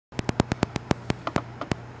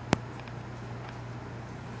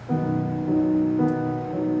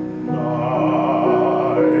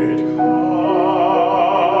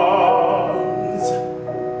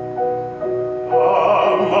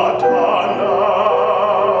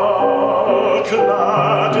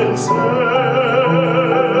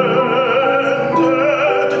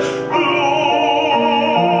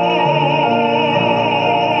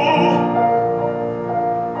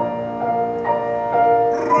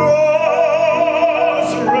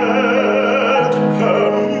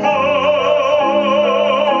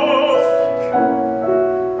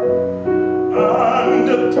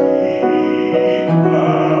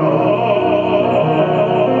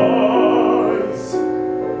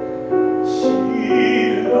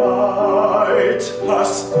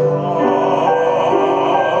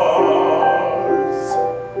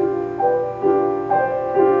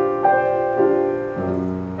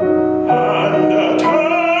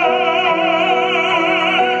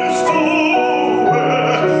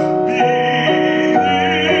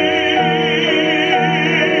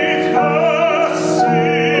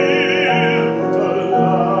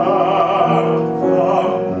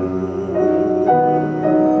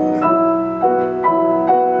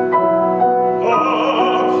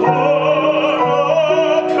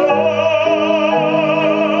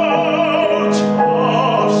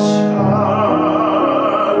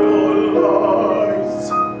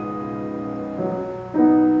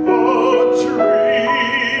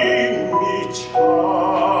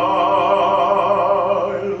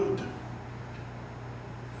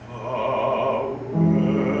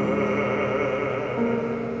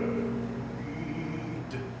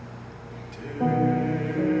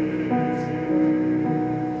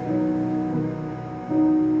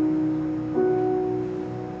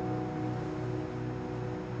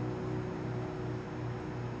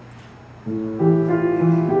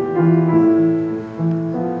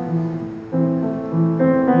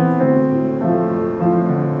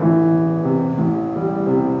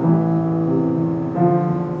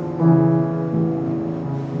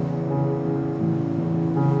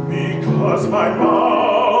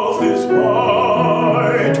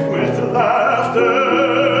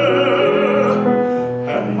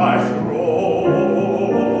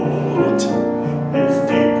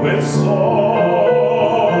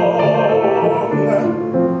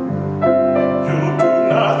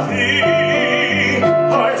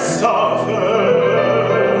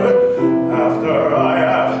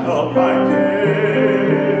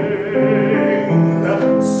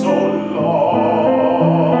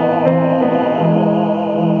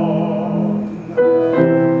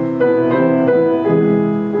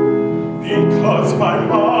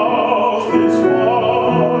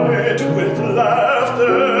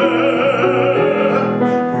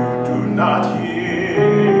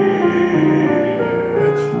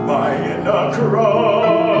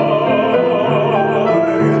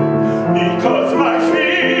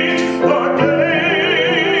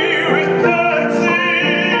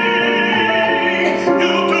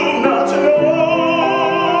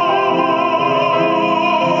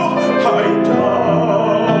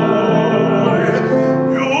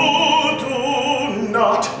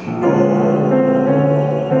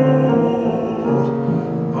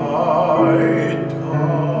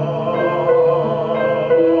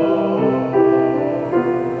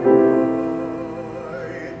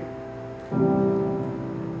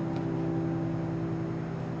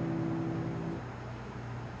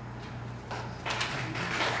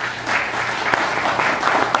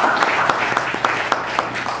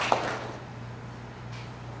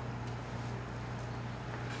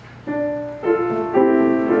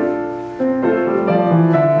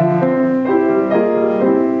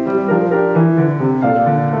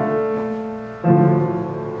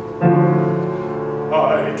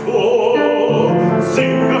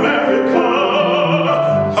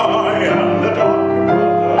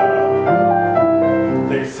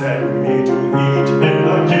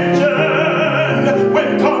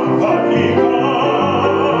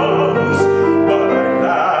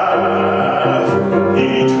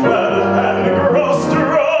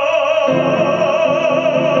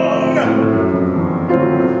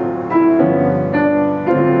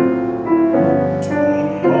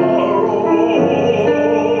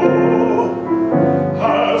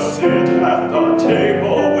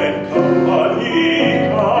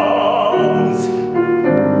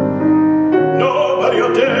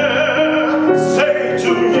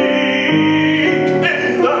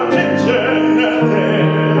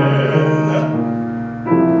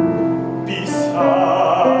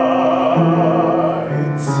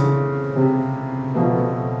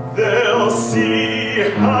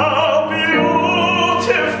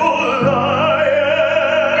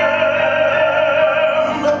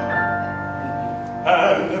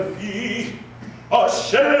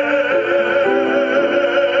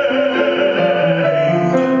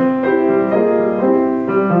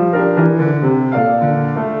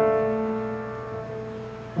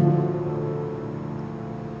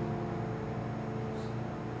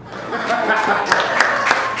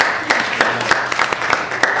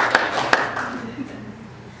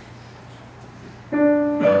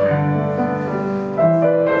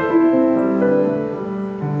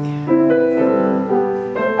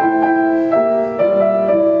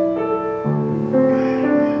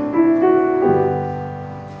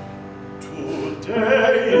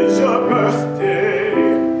Today is your birthday.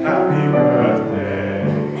 Happy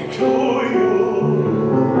birthday to you.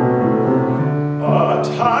 A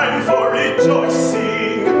time for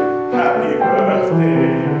rejoicing. Happy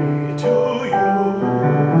birthday to you.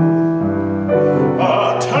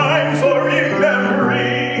 A time for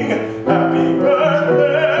remembering. Happy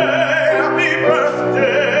birthday, happy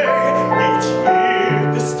birthday. Each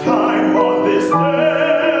year, this time on this day.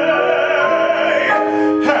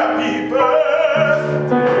 Happy birthday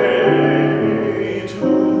to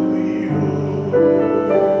you.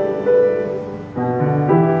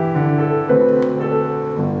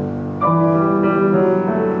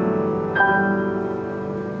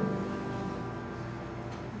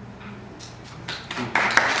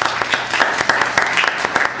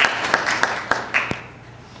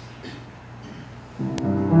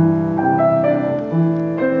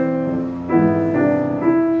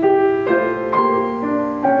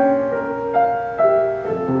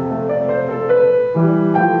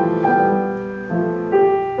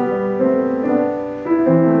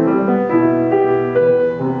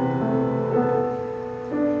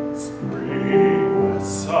 Spring,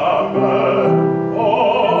 summer,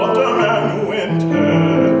 autumn, and winter,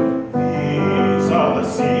 these are the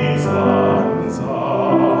seasons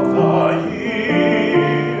of the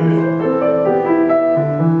year.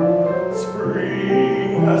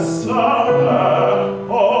 Spring, summer,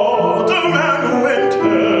 autumn, and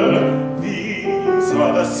winter, these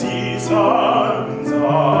are the seasons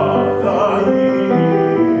of the year.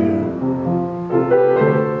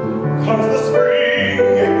 Comes the spring,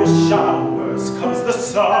 April showers, comes the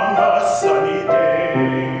summer, sunny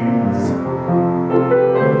days.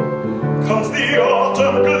 Comes the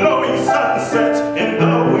autumn, glowing sunsets, in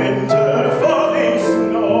the winter, falling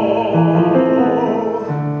snow.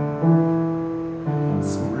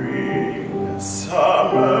 Spring,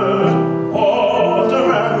 summer,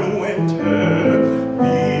 autumn, and winter,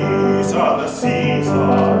 these are the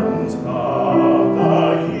seasons of the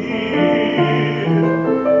year.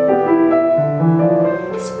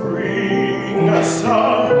 Spring,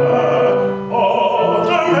 summer,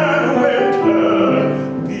 autumn, and winter,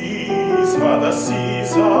 these are the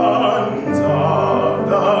seasons of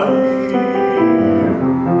the year.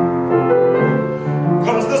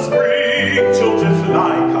 Comes the spring, children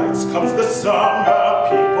fly kites, comes the summer,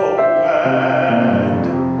 people wed.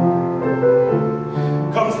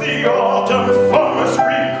 Comes the autumn, farmers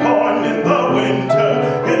reap corn, in the winter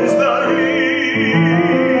ends the year.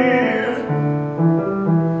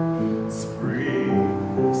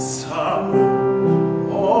 Spring, summer,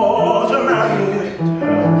 autumn, and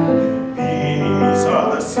winter, these are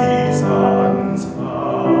the seasons of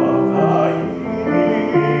the year.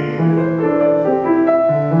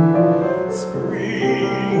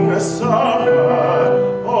 Spring,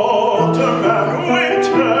 summer, autumn, and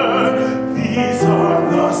winter, these are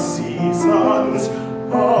the seasons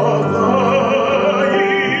of the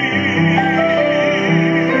year.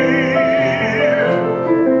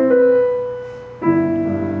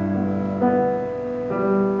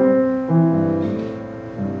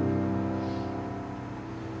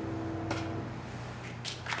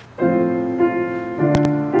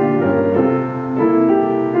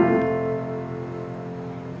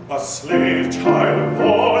 A slave child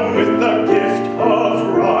born with the gift of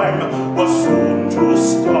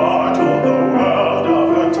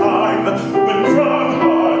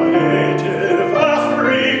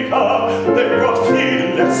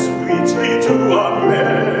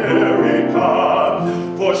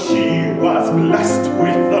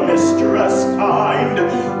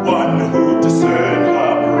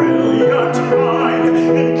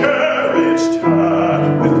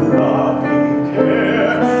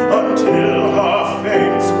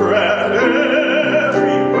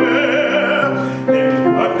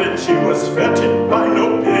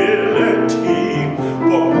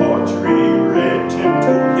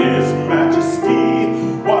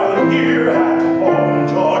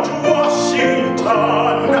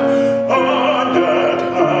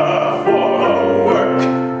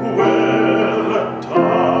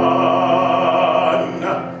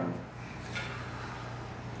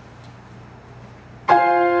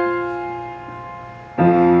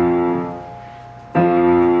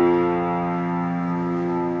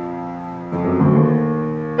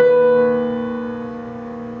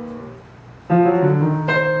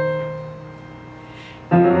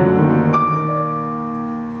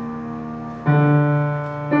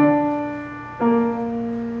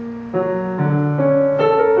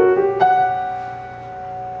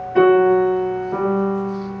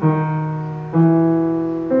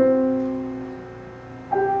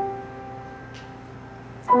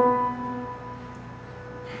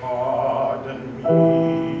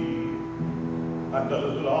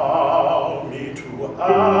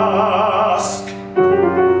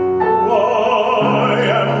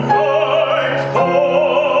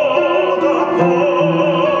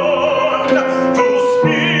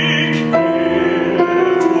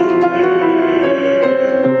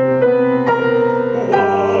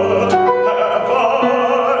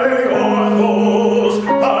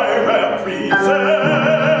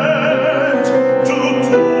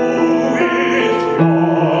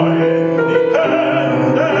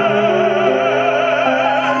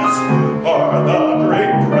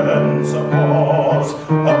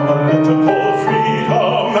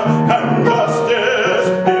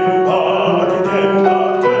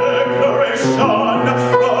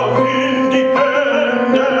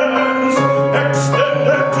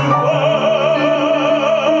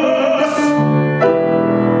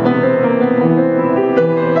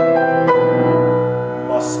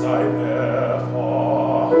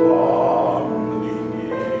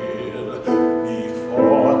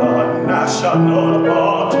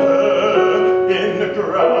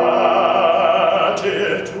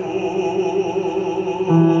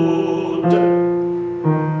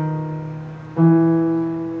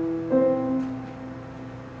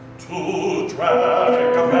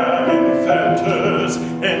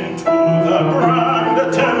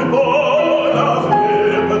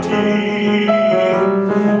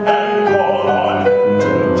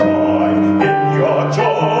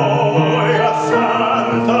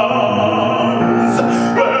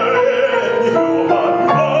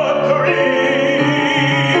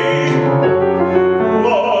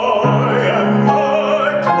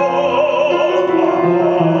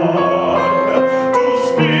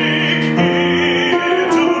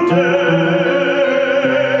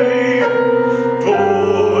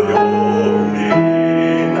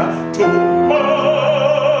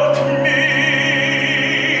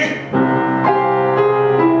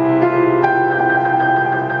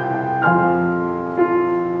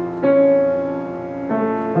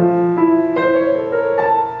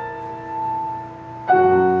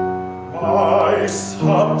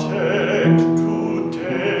subject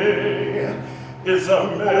today is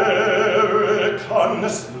American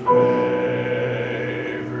slave.